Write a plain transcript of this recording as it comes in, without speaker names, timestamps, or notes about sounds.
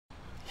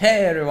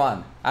Hey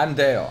everyone, I'm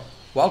Deo.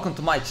 Welcome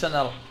to my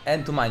channel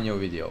and to my new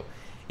video.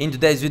 In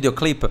today's video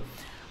clip,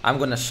 I'm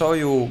gonna show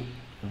you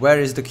where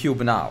is the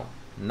cube now.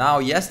 Now,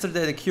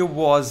 yesterday the cube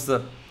was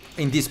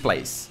in this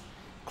place,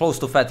 close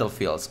to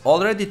battlefields.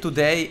 Already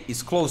today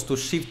is close to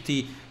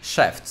shifty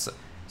shafts.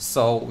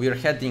 So we're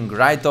heading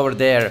right over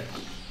there.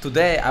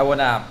 Today I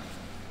wanna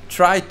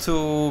try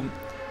to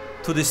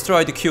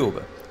destroy the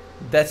cube.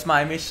 That's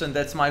my mission,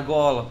 that's my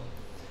goal.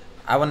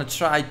 I wanna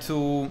try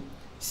to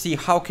see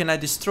how can I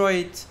destroy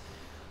it.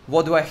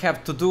 What do I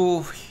have to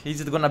do?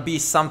 Is it gonna be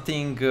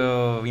something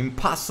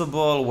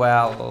impossible?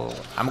 Well,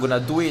 I'm gonna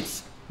do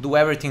it, do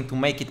everything to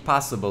make it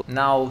possible.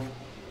 Now,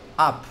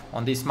 up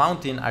on this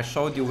mountain, I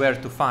showed you where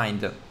to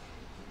find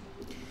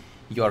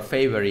your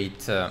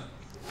favorite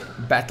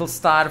battle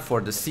star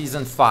for the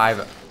season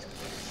 5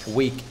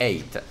 week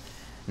 8.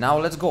 Now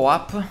let's go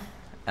up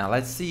and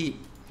let's see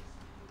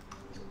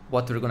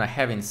what we're gonna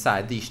have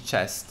inside this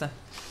chest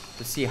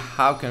to see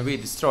how can we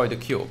destroy the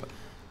cube.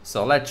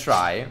 So let's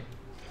try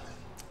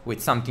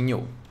with something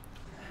new.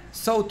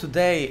 So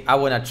today I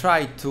wanna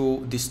try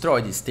to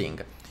destroy this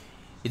thing.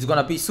 It's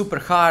gonna be super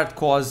hard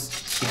cause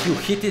if you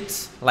hit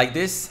it like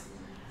this,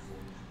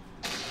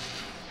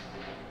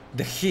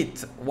 the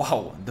hit,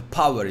 wow, the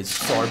power is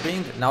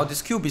absorbing. Now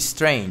this cube is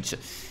strange.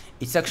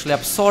 It's actually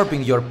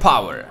absorbing your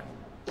power.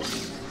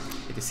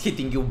 It is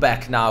hitting you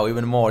back now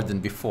even more than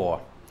before.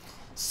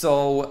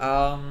 So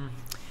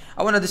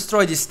I wanna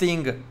destroy this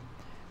thing.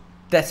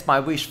 That's my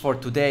wish for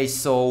today.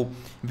 So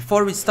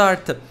before we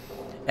start,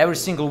 every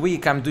single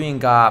week I'm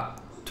doing a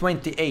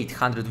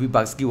 2800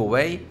 V-Bucks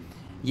giveaway.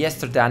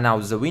 Yesterday I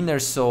announced the winner,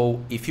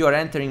 so if you are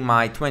entering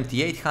my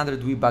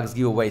 2800 V-Bucks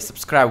giveaway,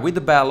 subscribe with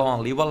the bell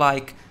on, leave a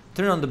like,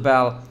 turn on the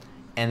bell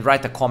and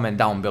write a comment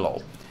down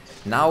below.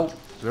 Now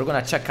we're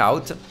gonna check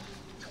out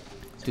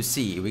to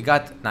see, we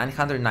got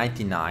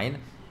 999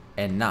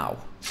 and now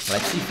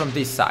let's see from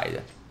this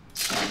side.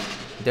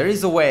 There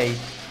is a way.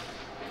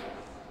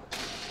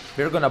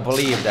 We're gonna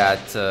believe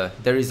that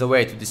there is a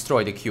way to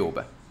destroy the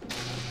cube.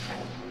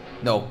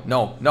 No,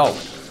 no, no.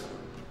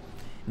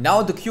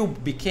 Now the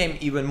cube became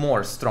even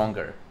more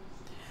stronger.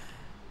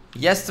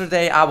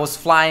 Yesterday I was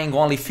flying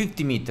only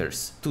 50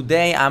 meters.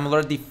 Today I'm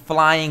already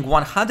flying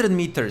 100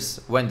 meters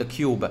when the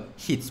cube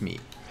hits me.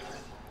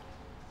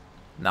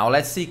 Now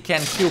let's see, can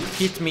cube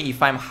hit me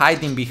if I'm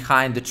hiding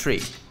behind the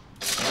tree?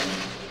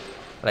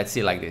 Let's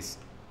see like this.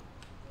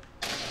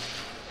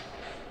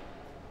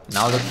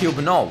 Now the cube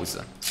knows.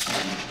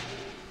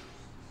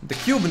 The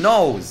cube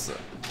knows.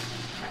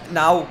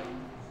 Now,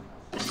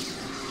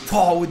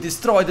 oh, we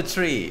destroyed the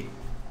tree.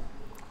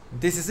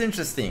 This is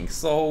interesting.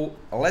 So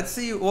let's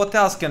see what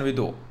else can we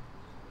do.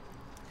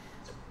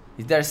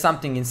 Is there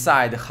something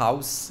inside the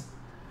house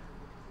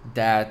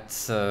that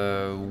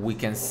we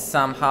can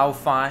somehow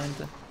find?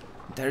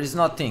 There is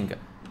nothing.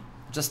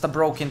 Just a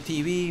broken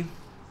TV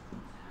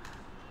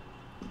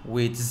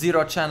with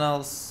 0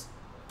 channels.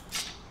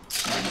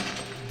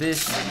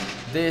 This,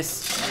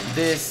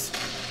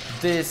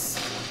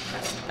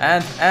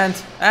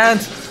 and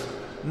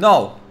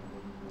no.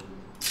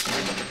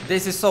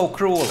 This is so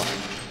cruel.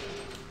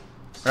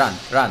 Run,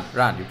 run,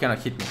 run. You cannot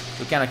hit me.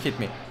 You cannot hit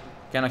me.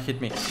 You cannot hit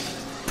me.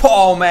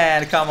 Oh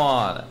man, come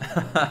on.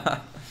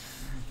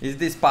 Is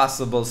this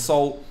possible?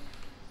 So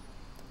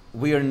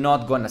we're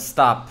not gonna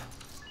stop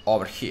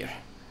over here.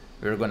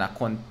 We're gonna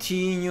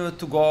continue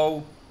to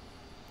go,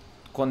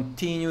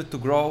 continue to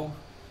grow,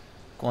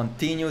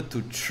 continue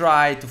to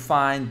try to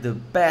find the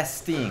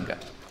best thing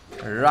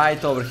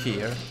right over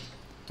here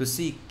to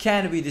see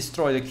can we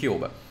destroy the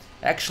cube.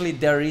 Actually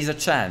there is a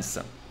chance,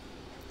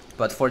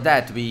 but for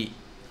that we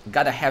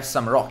gotta have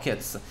some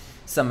rockets,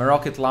 some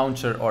rocket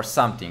launcher or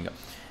something.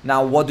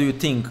 Now what do you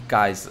think,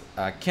 guys?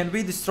 Can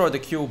we destroy the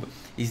cube?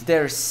 Is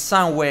there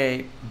some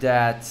way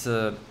that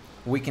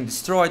we can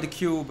destroy the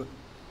cube?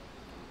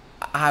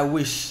 I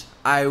wish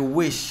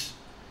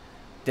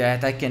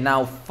that I can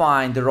now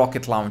find the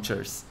rocket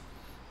launchers.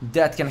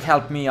 That can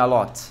help me a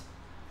lot.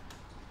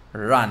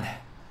 Run,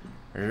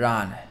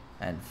 run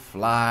and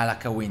fly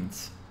like a wind.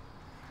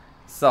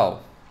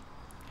 So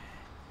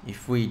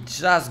if we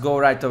just go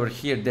right over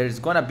here, there's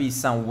gonna be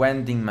some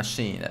vending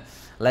machine.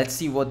 Let's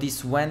see what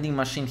this vending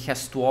machine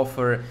has to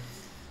offer.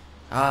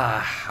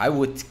 I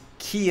would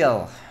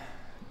kill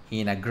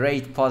in a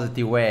great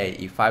positive way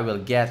if I will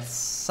get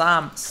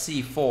some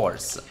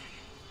C4s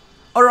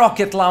or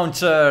rocket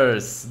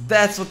launchers.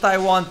 That's what I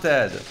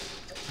wanted.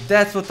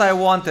 That's what I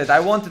wanted. I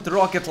wanted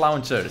rocket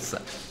launchers.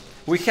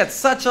 We had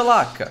such a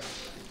luck.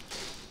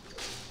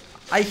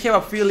 I have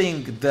a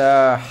feeling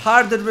the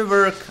harder we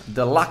work,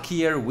 the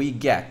luckier we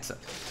get.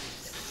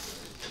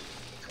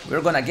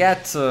 We're gonna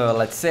get,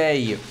 let's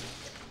say,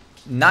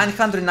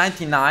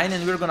 999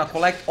 and we're gonna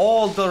collect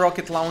all the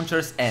rocket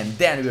launchers and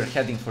then we're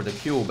heading for the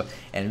cube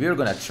and we're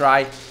gonna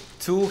try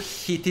to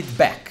hit it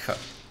back.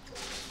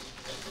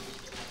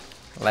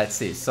 Let's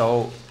see,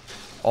 so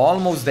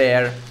almost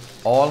there,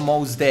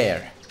 almost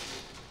there.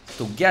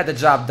 To get the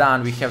job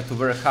done we have to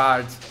work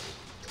hard.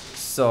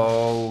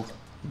 So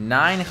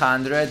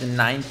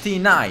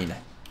 999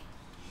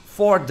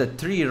 for the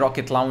 3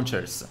 rocket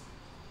launchers.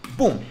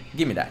 Boom,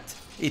 give me that.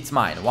 It's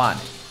mine. 1,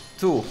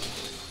 2,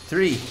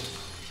 3.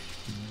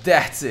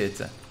 That's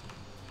it.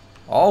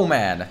 Oh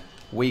man,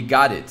 we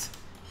got it.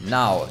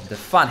 Now the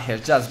fun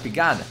has just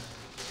begun.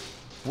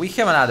 We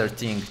have another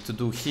thing to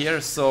do here,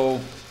 so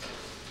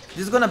this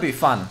is gonna be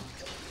fun.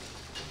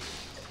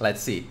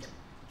 Let's see.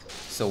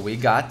 So we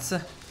got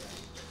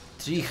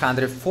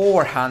 300,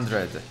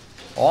 400,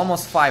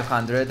 almost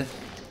 500.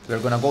 We're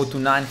gonna go to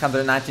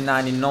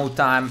 999 in no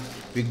time.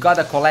 We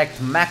gotta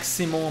collect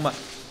maximum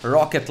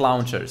rocket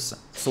launchers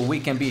so we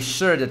can be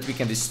sure that we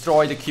can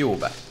destroy the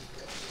cube.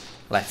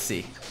 Let's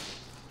see.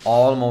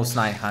 Almost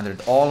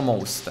 900,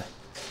 almost.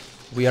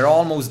 We are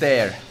almost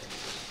there.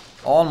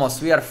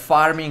 Almost. We are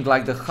farming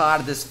like the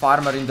hardest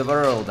farmer in the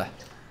world.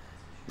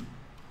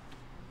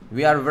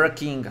 We are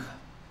working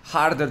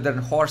harder than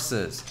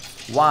horses.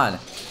 1,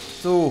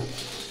 2,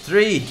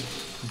 3.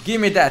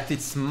 Give me that.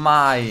 It's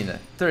mine.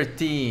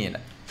 13.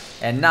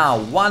 And now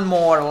one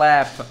more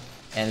lap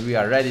and we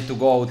are ready to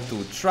go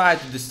to try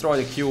to destroy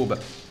the cube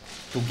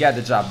to get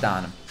the job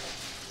done.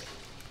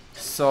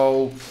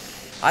 So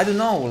I don't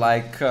know,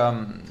 like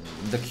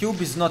the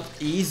cube is not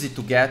easy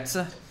to get.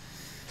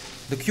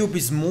 The cube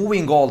is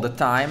moving all the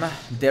time.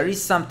 There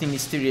is something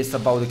mysterious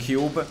about the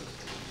cube.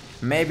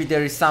 Maybe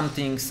there is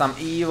something, some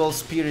evil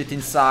spirit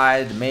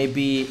inside.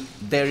 Maybe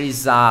there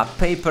is a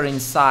paper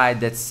inside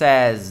that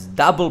says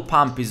double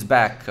pump is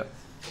back.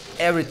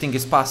 Everything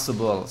is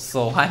possible,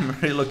 so I'm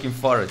really looking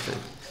forward to it.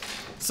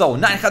 So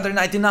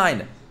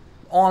 999.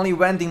 Only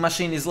vending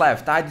machine is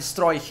left. I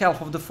destroy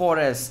half of the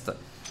forest.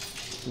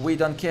 We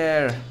don't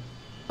care.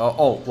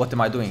 Oh, what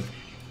am I doing?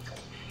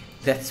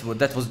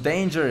 That was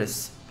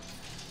dangerous.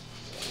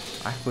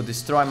 I could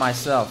destroy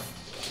myself.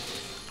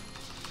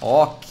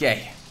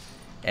 Okay.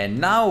 And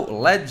now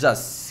let's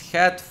just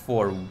head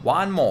for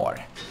one more.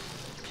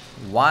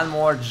 One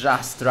more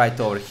just right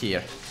over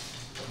here.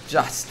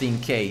 Just in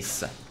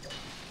case.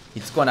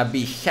 It's gonna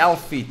be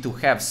healthy to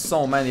have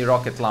so many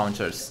rocket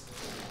launchers.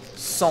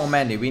 So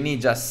many. We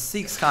need just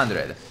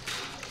 600.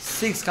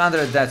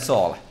 600, that's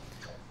all.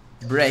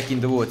 Break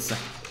in the woods.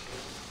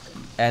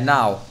 And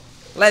now,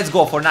 let's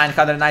go for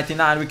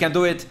 999. We can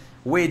do it.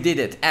 We did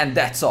it. And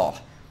that's all.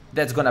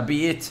 That's gonna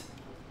be it.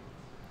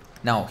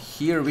 Now,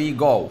 here we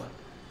go.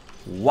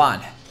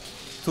 1,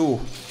 2,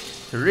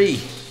 3.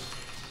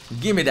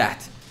 Give me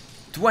that.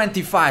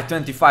 25,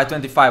 25,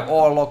 25.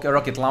 All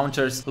rocket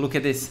launchers. Look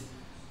at this.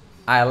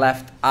 I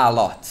left a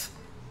lot.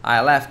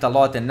 I left a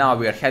lot, and now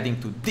we are heading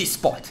to this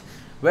spot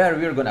where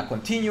we're gonna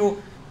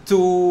continue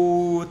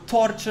to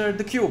torture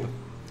the cube.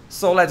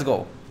 So let's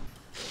go.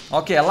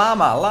 Okay,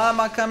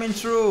 llama coming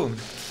through.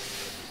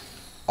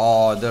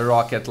 Oh, the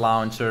rocket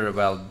launcher.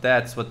 Well,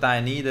 that's what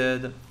I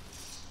needed.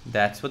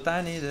 That's what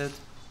I needed.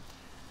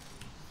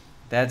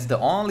 That's the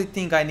only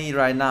thing I need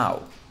right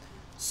now.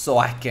 So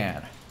I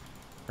can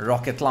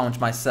rocket launch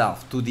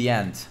myself to the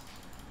end.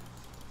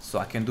 So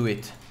I can do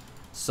it.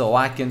 So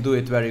I can do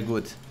it very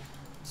good.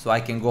 So I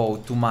can go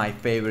to my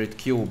favorite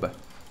cube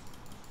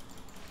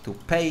to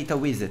pay it a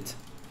visit.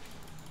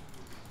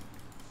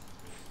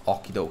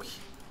 Okie dokie.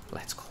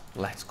 Let's go.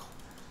 Let's go.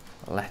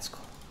 Let's go.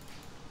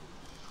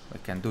 We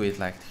can do it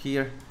like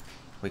here.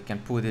 We can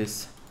put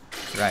this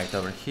right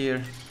over here.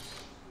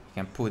 We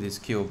can put this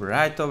cube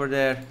right over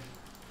there.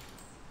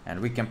 And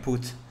we can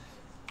put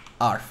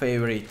our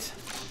favorite.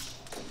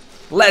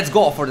 Let's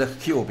go for the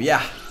cube,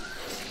 yeah.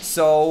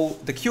 So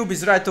the cube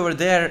is right over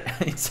there.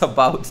 It's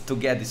about to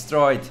get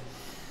destroyed.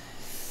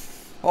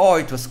 Oh,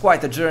 it was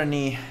quite a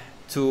journey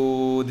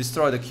to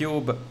destroy the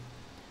cube.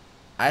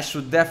 I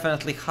should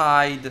definitely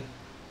hide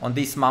on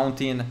this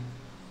mountain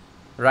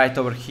right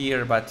over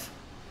here, but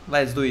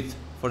let's do it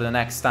for the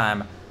next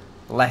time.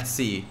 Let's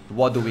see,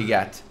 what do we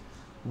get?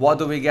 What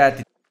do we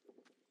get?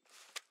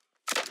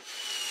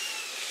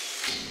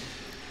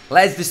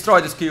 Let's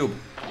destroy this cube.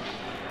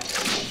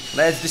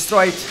 Let's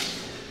destroy it.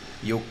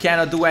 You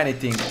cannot do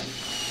anything.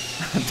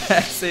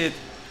 That's it.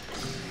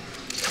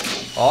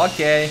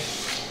 Okay.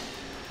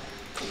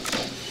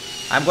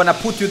 I'm gonna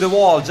put you the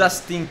wall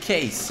just in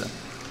case.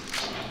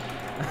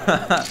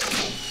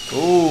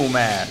 Ooh,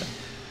 man.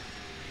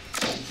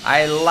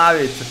 I love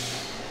it.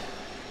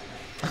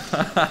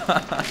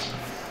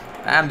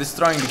 I'm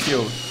destroying the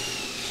cube.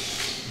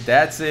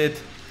 That's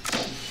it.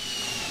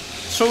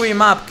 Chew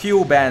him up,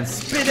 cube, and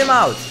spit him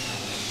out.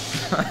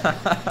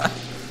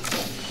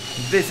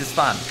 This is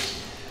fun.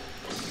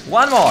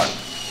 One more.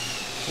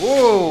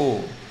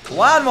 Ooh,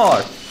 one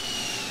more.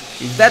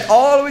 Is that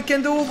all we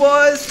can do,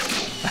 boys?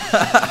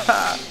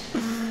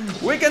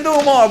 We can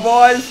do more,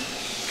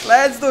 boys.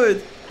 Let's do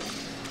it.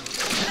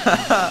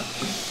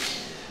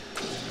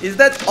 Is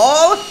that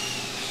all?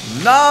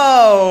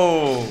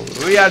 No,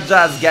 we are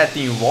just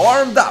getting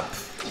warmed up.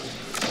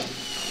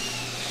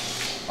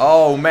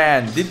 Oh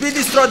man, did we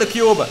destroy the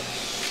cube?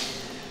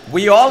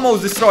 We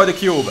almost destroyed the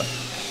cube.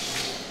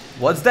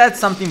 What's that?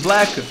 Something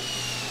black?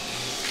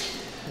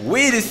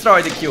 We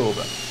destroyed the cube.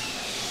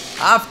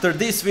 After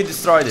this we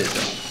destroyed it.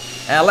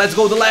 And let's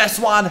go the last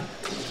one.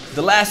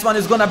 The last one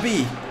is gonna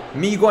be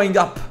me going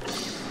up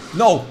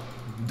No!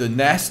 The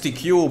nasty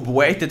cube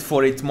waited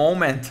for its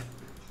moment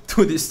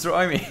to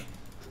destroy me.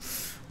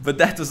 But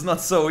that was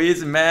not so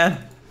easy,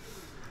 man.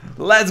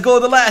 Let's go,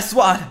 the last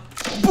one.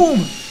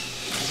 Boom!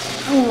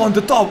 Boom, on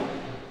the top.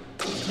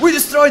 We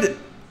destroyed it.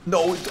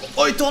 No,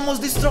 it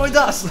almost destroyed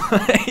us.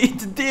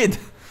 It did.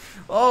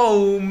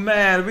 Oh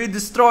man, we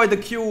destroyed the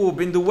cube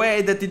in the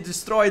way that it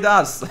destroyed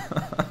us.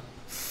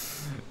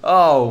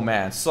 Oh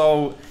man,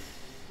 so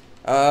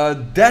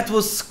that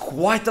was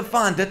quite a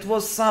fun. That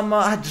was some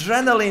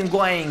adrenaline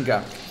going,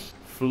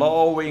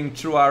 flowing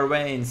through our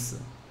veins.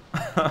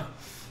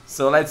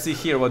 So let's see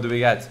here, what do we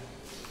get?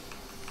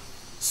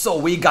 So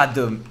we got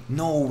the...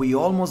 No, we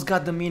almost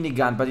got the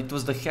minigun, but it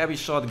was the heavy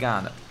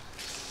shotgun.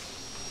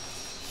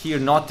 Here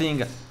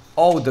nothing.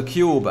 Oh, the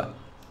cube.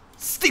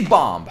 Stick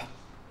bomb.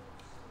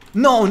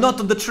 No, not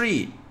on the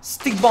tree.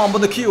 Stick bomb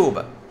on the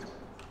cube.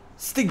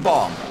 Stick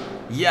bomb.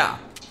 Yeah.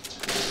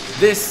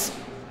 This.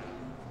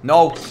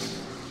 No.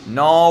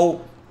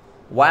 No.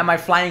 Why am I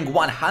flying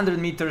 100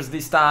 meters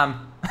this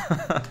time?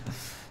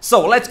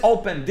 So let's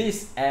open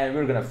this and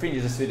we're gonna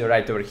finish this video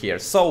right over here.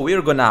 So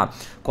we're gonna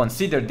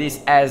consider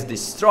this as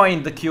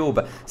destroying the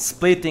cube,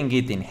 splitting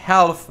it in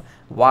half,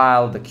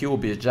 while the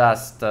cube is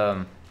just,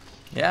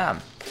 yeah,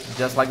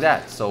 just like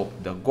that. So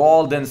the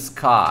golden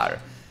scar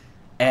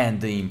and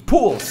the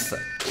impulse.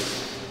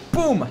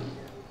 Boom!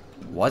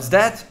 What's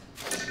that?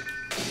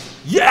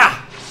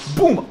 Yeah!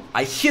 Boom!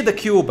 I hit the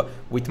cube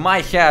with my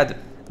head.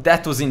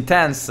 That was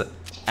intense.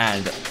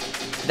 And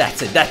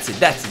that's it, that's it,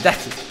 that's it,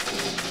 that's it.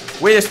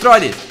 We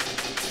destroyed it.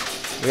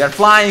 We are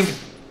flying.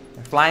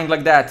 We're flying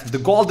like that. The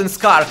golden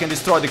scar can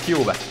destroy the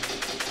cube.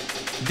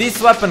 This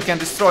weapon can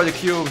destroy the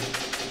cube.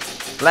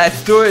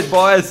 Let's do it,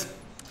 boys.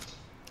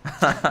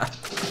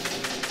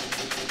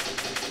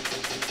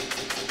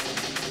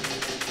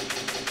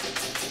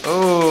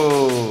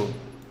 Ooh.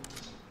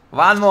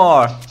 One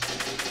more.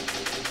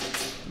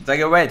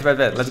 Wait.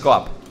 Let's go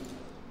up.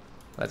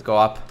 Let's go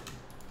up.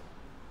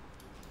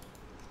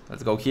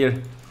 Let's go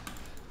here.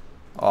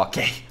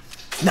 Okay.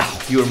 Now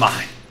you're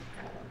mine.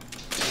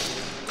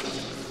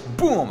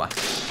 Boom.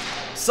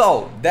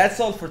 So that's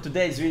all for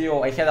today's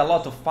video. I had a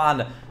lot of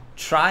fun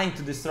trying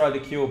to destroy the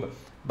cube,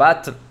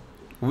 but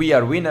we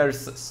are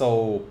winners.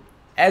 So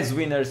as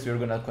winners, we're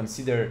gonna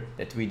consider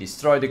that we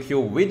destroyed the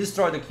cube. We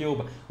destroyed the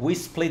cube. We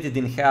split it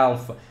in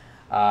half.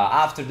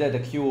 After that, the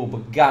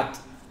cube got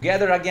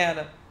together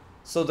again.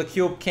 So the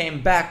cube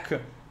came back.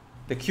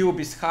 The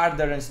cube is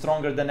harder and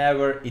stronger than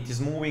ever. It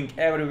is moving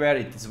everywhere.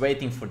 It is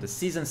waiting for the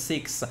season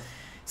 6.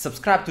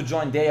 Subscribe to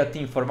join the AO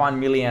team for 1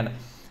 million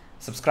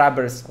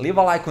subscribers. Leave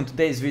a like on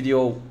today's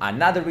video.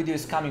 Another video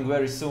is coming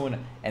very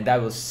soon, and I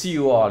will see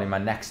you all in my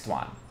next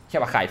one.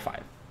 Have a high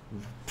five.